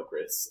weeks ago,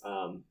 Chris,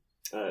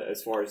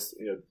 as far as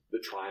the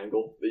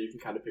triangle that you can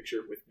kind of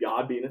picture with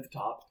God being at the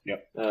top.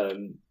 Yep.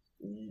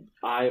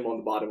 I am on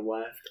the bottom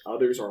left.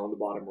 Others are on the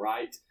bottom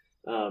right.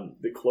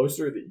 The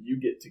closer that you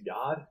get to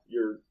God,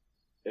 you're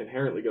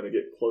inherently going to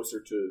get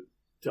closer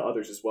to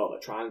others as well.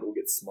 The triangle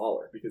gets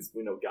smaller because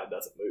we know God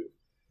doesn't move.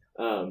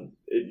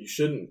 You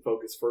shouldn't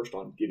focus first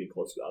on getting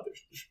closer to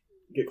others. Just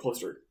get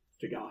closer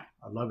to God.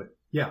 I love it.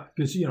 Yeah,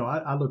 because,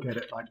 I look at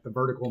it like the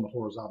vertical and the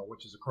horizontal,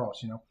 which is a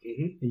cross,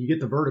 Mm-hmm. And you get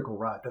the vertical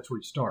right. That's where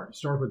you start. You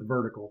start with the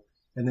vertical,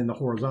 and then the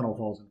horizontal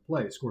falls into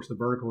place. Of course, the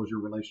vertical is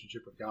your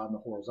relationship with God, and the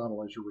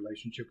horizontal is your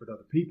relationship with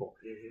other people.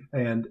 Mm-hmm.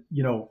 And,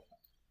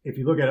 if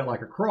you look at it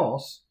like a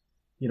cross,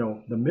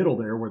 the middle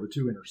there where the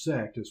two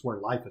intersect is where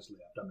life is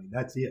lived. I mean,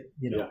 that's it,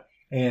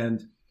 Yeah.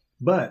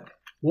 But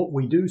what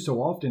we do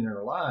so often in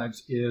our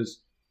lives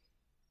is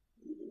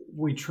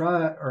we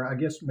try, or I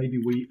guess maybe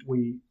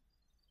we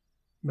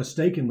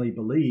mistakenly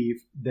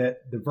believe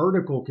that the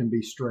vertical can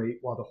be straight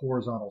while the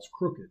horizontal is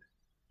crooked,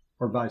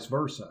 or vice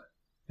versa.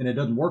 And it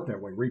doesn't work that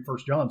way. Read 1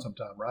 John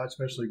sometime, right?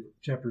 Especially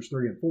chapters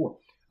 3 and 4.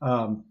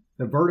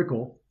 The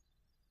vertical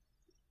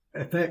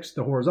affects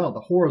the horizontal.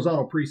 The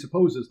horizontal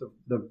presupposes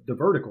the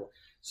vertical.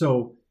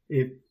 So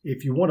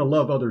if you want to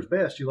love others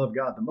best, you love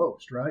God the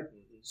most, right? Mm-hmm.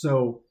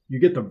 So you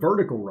get the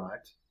vertical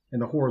right,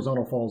 and the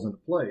horizontal falls into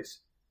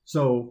place.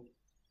 So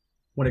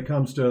when it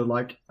comes to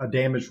like a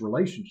damaged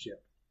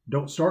relationship,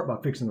 don't start by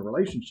fixing the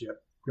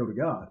relationship. Go to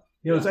God.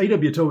 It's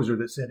A.W. Tozer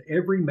that said,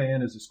 every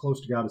man is as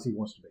close to God as he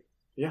wants to be.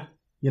 Yeah.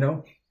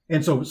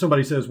 And so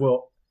somebody says,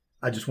 well,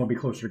 I just want to be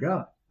closer to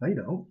God. No, you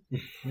don't.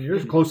 You're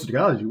as close to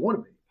God as you want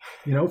to be.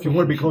 If you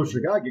want to be closer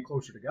to God, get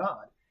closer to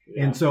God.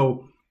 Yeah. And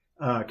so,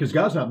 because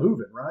God's not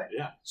moving, right?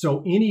 Yeah.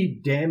 So any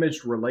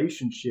damaged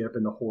relationship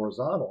in the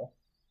horizontal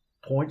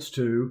points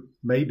to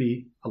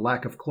maybe a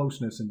lack of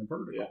closeness in the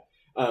vertical. Yeah.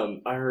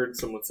 I heard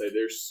someone say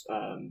there's,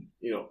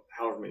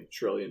 however many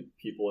trillion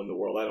people in the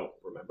world. I don't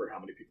remember how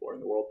many people are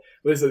in the world.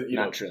 But they said,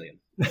 not trillion.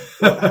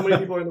 How many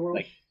people are in the world?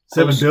 Like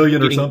 7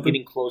 billion or something?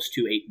 Getting close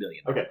to 8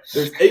 billion. Okay.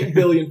 There's 8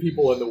 billion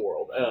people in the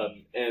world.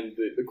 And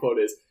the quote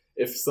is,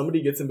 if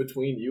somebody gets in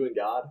between you and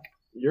God,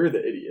 you're the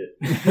idiot.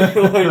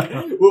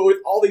 With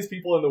all these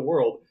people in the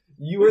world,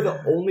 you are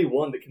the only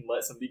one that can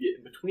let somebody get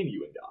in between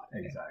you and God.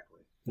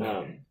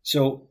 Exactly.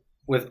 So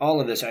with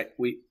all of this,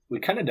 we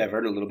kind of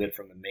diverted a little bit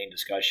from the main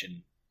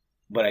discussion,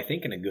 but I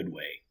think in a good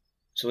way.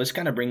 So let's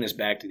kind of bring this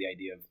back to the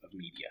idea of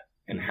media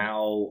and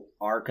how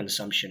our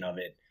consumption of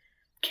it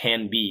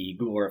can be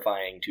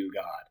glorifying to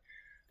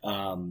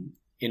God.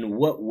 In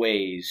what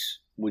ways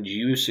would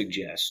you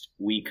suggest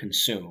we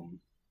consume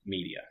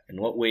media?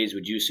 In what ways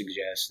would you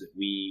suggest that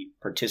we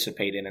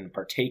participate in and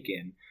partake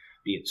in,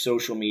 be it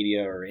social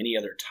media or any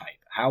other type?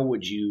 How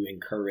would you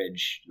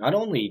encourage not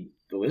only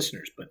the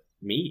listeners, but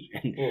me?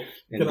 Well,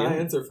 can I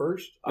answer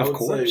first? I would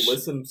say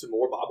listen to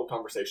more Bible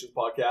Conversations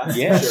podcasts.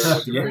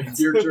 Yes.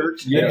 Dear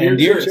Church. Yeah,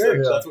 Dear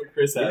Church. That's what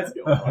Chris has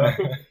going on.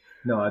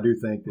 No, I do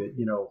think that,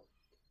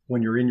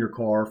 when you're in your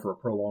car for a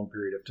prolonged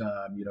period of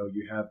time,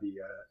 you have the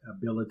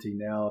ability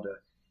now to,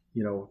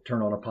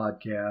 turn on a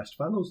podcast,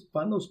 find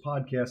those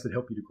podcasts that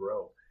help you to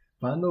grow.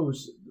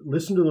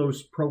 Listen to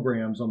those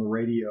programs on the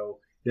radio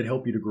that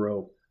help you to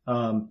grow.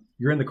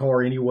 You're in the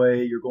car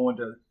anyway, you're going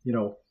to,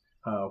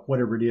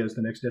 whatever it is,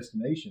 the next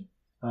destination.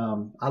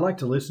 I like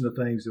to listen to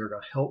things that are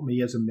going to help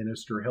me as a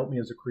minister, help me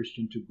as a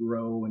Christian to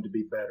grow and to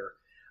be better.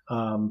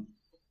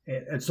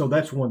 And so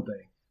that's one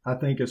thing. I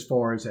think as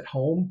far as at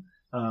home,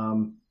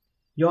 I've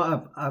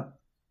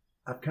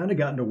kind of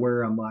gotten to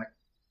where I'm like,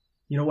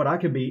 you know what, I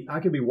could be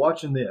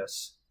watching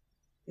this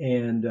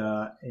and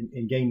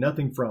gain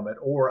nothing from it,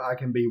 or I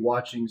can be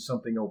watching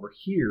something over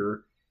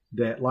here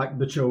that, like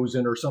The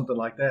Chosen or something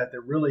like that,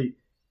 that really,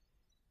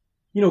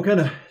 kind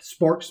of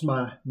sparks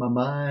my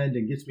mind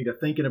and gets me to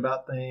thinking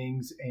about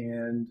things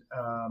and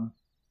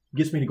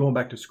gets me to going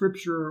back to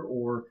Scripture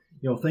or,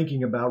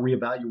 thinking about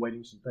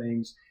reevaluating some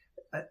things.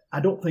 I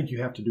don't think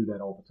you have to do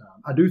that all the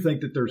time. I do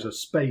think that there's a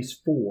space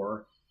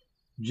for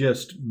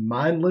just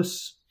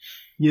mindless,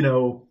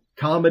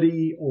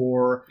 comedy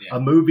or a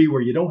movie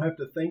where you don't have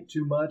to think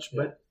too much,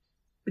 but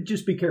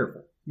just be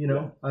careful,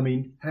 I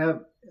mean,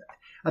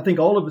 I think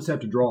all of us have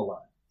to draw a line.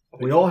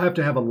 We all have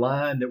to have a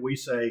line that we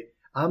say,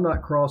 I'm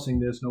not crossing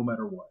this no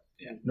matter what.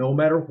 Yeah. No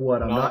matter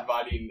what. I'm not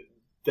inviting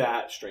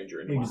that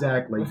stranger into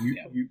exactly.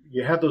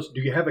 You have those.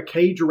 Do you have a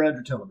cage around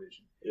your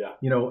television? Yeah.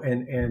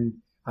 And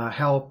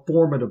how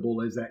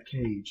formidable is that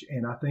cage?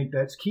 And I think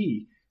that's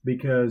key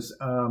because,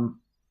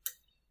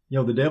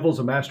 the devil's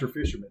a master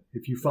fisherman.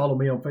 If you follow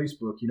me on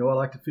Facebook, I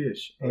like to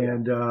fish. Oh, yeah.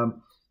 And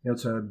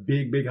it's a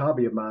big, big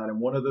hobby of mine. And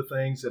one of the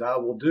things that I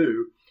will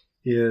do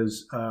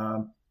is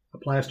a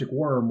plastic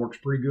worm works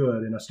pretty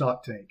good in a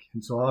stock tank.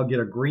 And so I'll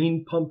get a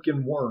green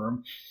pumpkin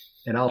worm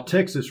and I'll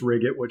Texas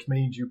rig it, which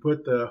means you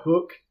put the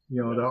hook, the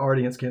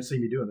audience can't see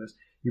me doing this.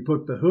 You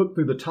put the hook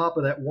through the top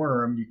of that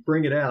worm, you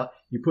bring it out,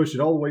 you push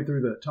it all the way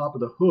through the top of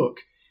the hook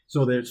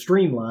so that it's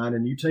streamlined,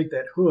 and you take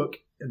that hook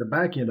at the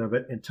back end of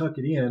it and tuck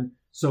it in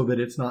so that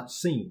it's not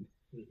seen.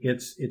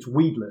 It's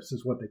weedless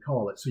is what they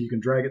call it. So you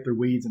can drag it through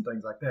weeds and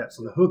things like that.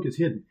 So the hook is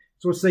hidden.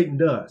 That's what Satan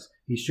does.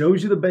 He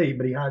shows you the bait,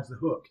 but he hides the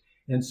hook.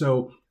 And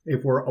so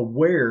if we're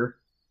aware,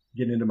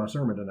 getting into my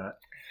sermon tonight,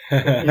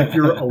 if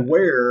you're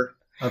aware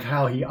of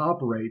how he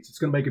operates, it's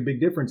going to make a big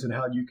difference in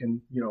how you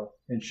can,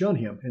 and shun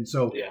him. And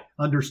so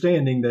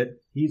understanding that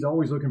he's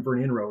always looking for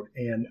an inroad,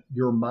 and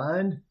your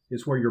mind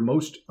is where you're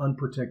most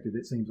unprotected,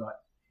 it seems like.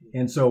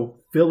 And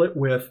so fill it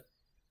with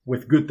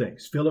good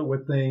things. Fill it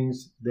with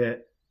things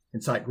that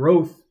incite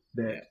growth,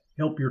 that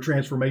help your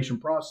transformation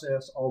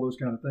process, all those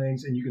kind of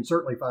things. And you can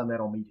certainly find that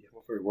on media.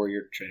 Well, for where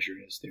your treasure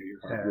is, there your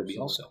heart will be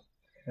also.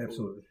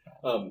 Absolutely.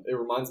 It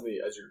reminds me,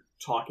 as you're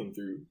talking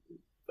through,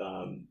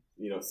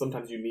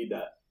 sometimes you need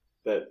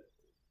that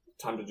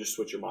time to just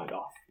switch your mind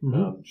off.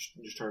 Mm-hmm.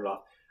 Just turn it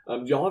off.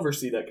 Do y'all ever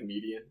see that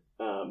comedian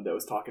that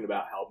was talking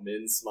about how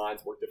men's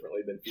minds work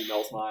differently than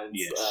females' minds?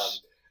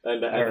 Yes.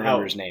 And I don't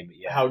remember his name,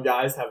 but how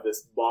guys have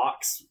this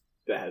box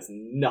that has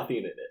nothing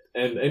in it,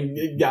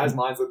 and guys'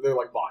 minds, they're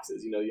like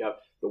boxes. You have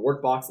the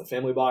work box, the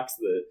family box,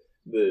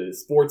 the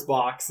sports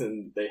box,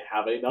 and they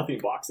have a nothing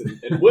box.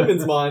 And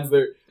women's minds,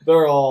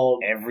 they're all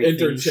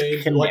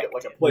interchanged like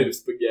a plate of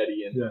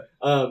spaghetti.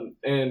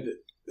 And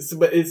so,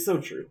 but it's so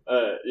true.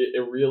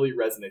 It really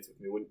resonates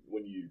with me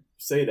when you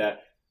say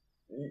that.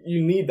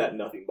 You need that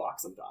nothing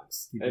box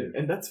sometimes,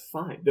 and that's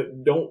fine.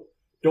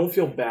 Don't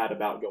feel bad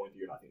about going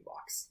through your nothing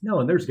box. No,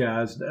 and there's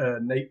guys,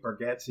 Nate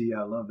Bargatze,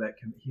 I love that.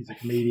 He's a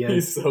comedian.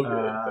 He's so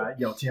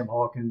good. Tim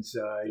Hawkins,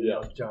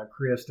 John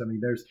Christ. I mean,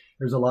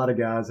 there's a lot of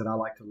guys that I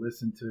like to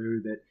listen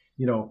to that,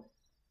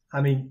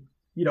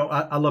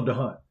 I love to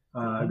hunt.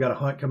 I've got a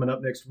hunt coming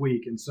up next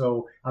week. And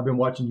so I've been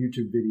watching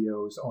YouTube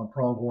videos on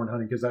pronghorn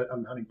hunting because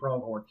I'm hunting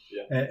pronghorn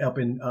up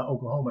in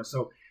Oklahoma.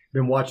 So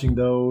been watching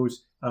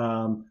those,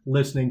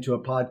 listening to a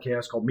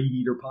podcast called Meat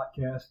Eater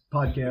Podcast,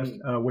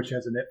 which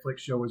has a Netflix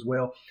show as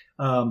well.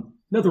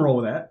 Nothing wrong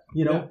with that,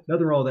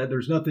 nothing wrong with that.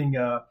 There's nothing,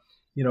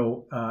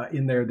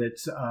 in there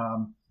that's,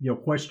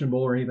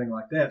 questionable or anything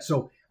like that.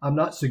 So I'm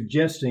not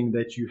suggesting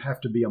that you have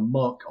to be a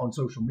monk on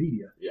social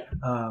media.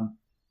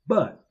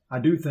 But I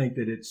do think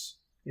that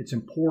it's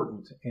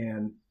important,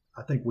 and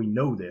I think we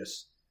know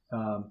this,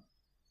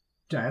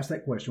 to ask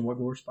that question, what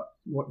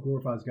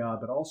glorifies God,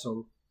 but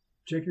also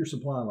check your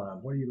supply line.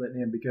 What are you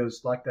letting in?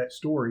 Because like that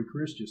story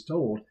Chris just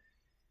told,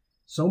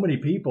 so many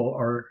people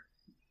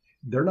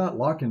they're not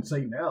locking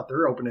Satan out.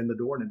 They're opening the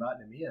door and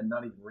inviting him in,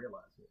 not even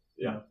realizing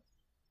it.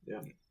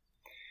 Yeah.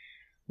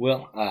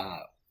 Well,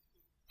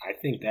 I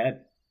think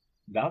that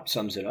about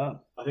sums it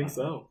up. I think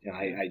so.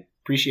 I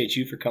appreciate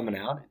you for coming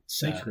out.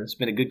 Thanks, Chris. It's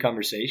been a good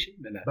conversation.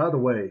 By the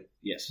way,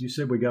 yes, you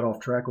said we got off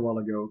track a while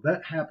ago.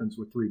 That happens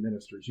with three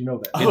ministers. You know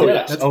that. Oh,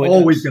 yeah. That's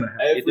always going to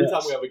happen. Every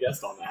time we have a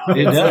guest on now.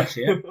 It does,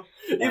 yeah.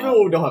 Even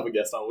when we don't have a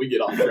guest on, we get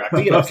off track.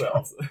 We get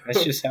ourselves.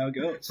 That's just how it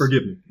goes.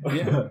 Forgive me.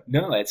 Yeah.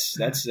 No,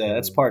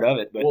 that's part of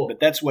it. But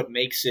that's what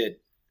makes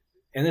it,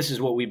 and this is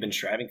what we've been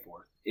striving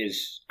for,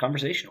 is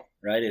conversational,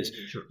 right? Is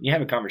Sure. you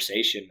have a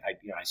conversation. I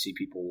see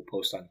people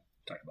post on,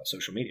 talking about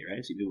social media, right?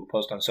 I see people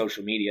post on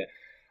social media.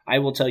 I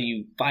will tell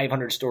you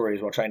 500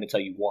 stories while trying to tell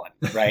you one,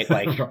 right?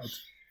 Like Right.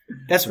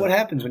 that's what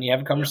happens when you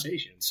have a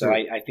conversation. So Sure.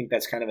 I think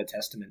that's kind of a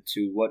testament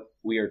to what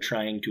we are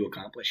trying to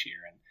accomplish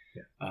here. And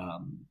Yeah.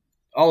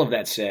 all of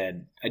that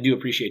said, I do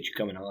appreciate you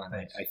coming on.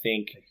 Thanks. I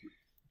Thank you.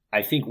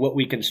 think what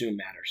we consume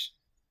matters.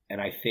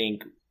 And I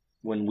think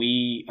when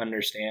we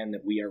understand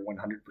that we are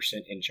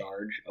 100% in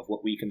charge of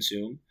what we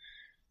consume,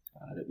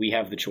 that we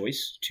have the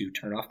choice to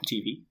turn off the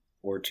TV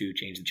or to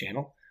change the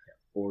channel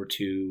or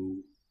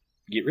to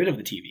get rid of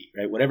the TV,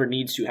 right? Whatever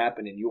needs to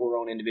happen in your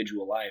own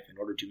individual life in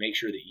order to make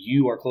sure that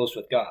you are close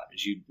with God,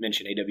 as you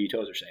mentioned, A.W.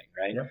 Tozer saying,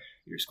 right? Yep.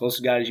 You're as close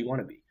to God as you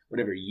want to be.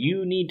 Whatever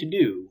you need to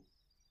do,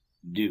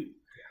 do.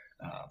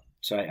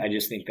 So I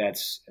just think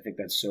that's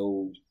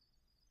so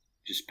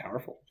just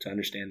powerful to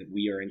understand that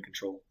we are in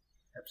control.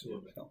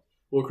 Absolutely. So,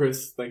 Well,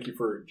 Chris, thank you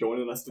for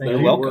joining us today. Thank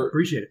you. You're welcome.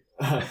 Appreciate it.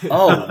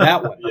 Oh,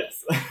 that one.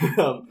 Yes.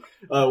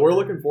 We're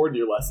looking forward to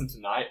your lesson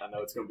tonight. I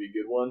know it's going to be a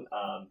good one.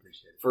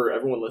 Appreciate it. For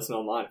everyone listening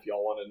online, if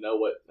y'all want to know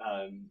what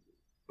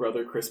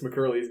Brother Chris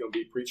McCurley is going to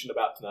be preaching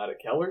about tonight at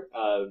Keller,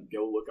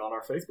 go look on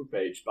our Facebook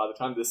page. By the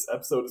time this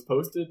episode is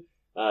posted,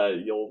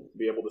 you'll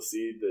be able to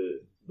see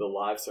the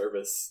live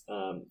service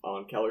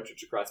on Keller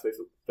Church of Christ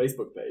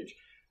Facebook page.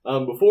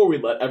 Before we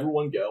let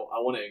everyone go, I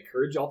want to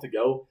encourage y'all to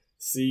go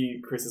see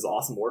Chris's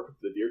awesome work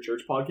with the Dear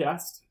Church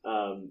podcast.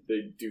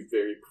 They do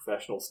very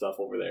professional stuff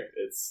over there.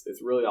 It's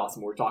really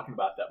awesome. We were talking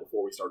about that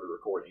before we started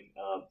recording.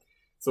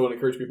 So I want to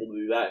encourage people to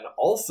do that. And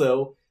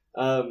also,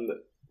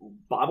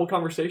 Bible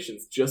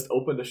Conversations just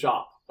opened a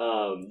shop.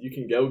 You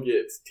can go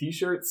get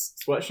t-shirts,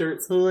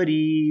 sweatshirts,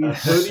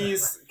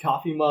 hoodies,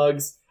 coffee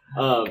mugs.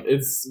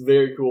 It's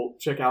very cool.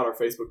 Check out our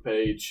Facebook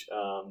page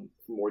for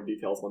more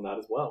details on that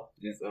as well.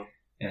 Yeah. So.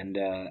 And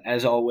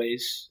as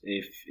always,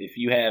 if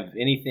you have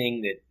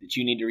anything that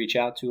you need to reach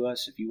out to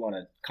us, if you want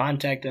to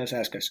contact us,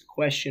 ask us a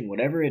question,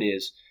 whatever it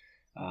is,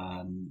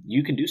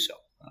 you can do so.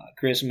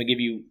 Chris, I'm going to give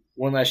you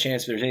one last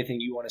chance if there's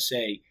anything you want to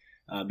say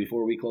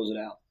before we close it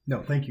out.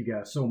 No, thank you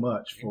guys so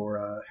much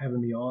for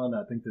having me on.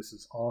 I think this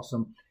is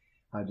awesome.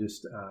 I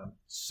just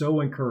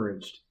so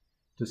encouraged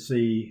to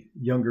see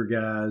younger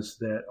guys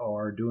that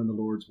are doing the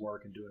Lord's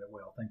work and doing it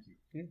well. Thank you.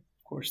 Yeah,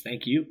 of course.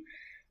 Thank you.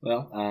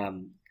 Well,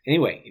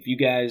 anyway, if you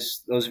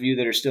guys, those of you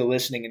that are still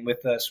listening and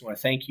with us, want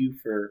to thank you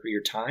for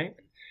your time,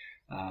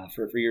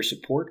 for your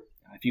support.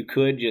 If you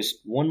could, just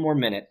one more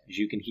minute, as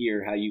you can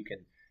hear how you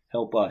can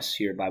help us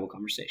here at Bible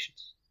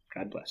Conversations.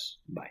 God bless.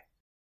 Bye.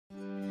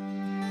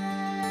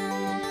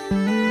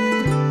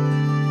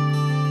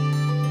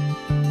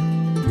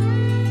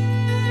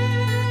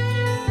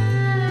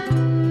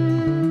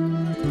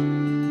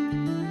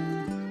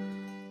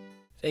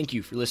 Thank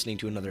you for listening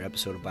to another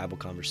episode of Bible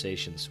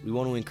Conversations. We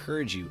want to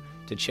encourage you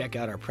to check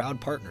out our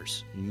proud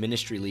partners,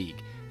 Ministry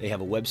League. They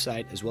have a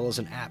website as well as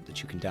an app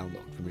that you can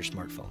download from your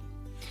smartphone.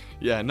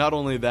 Yeah, not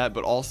only that,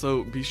 but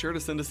also be sure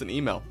to send us an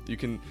email. You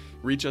can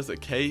reach us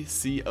at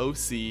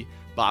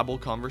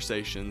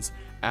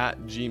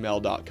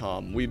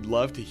kcocbibleconversations@gmail.com. We'd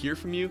love to hear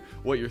from you,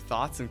 what your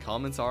thoughts and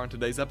comments are on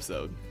today's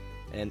episode.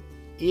 And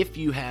if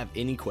you have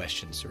any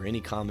questions or any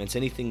comments,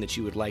 anything that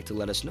you would like to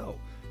let us know,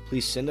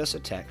 please send us a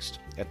text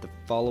at the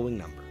following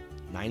number,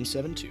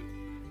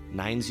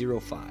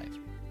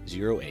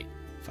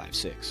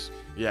 972-905-0856.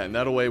 Yeah, and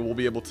that way we'll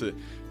be able to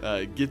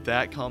get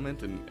that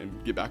comment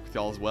and get back with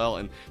y'all as well.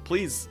 And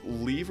please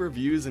leave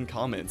reviews and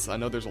comments. I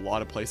know there's a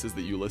lot of places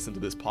that you listen to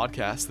this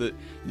podcast that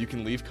you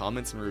can leave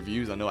comments and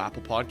reviews. I know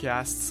Apple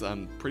Podcasts,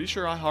 I'm pretty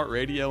sure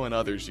iHeartRadio and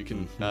others, you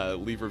can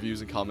leave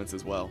reviews and comments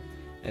as well.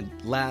 And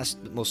last,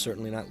 but most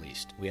certainly not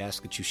least, we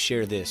ask that you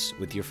share this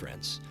with your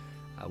friends.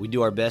 We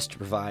do our best to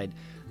provide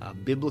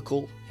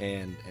biblical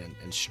and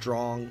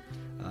strong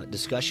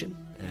discussion,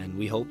 and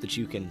we hope that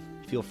you can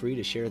feel free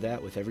to share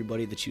that with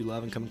everybody that you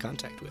love and come in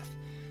contact with.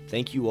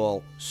 Thank you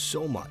all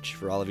so much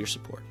for all of your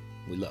support.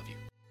 We love you.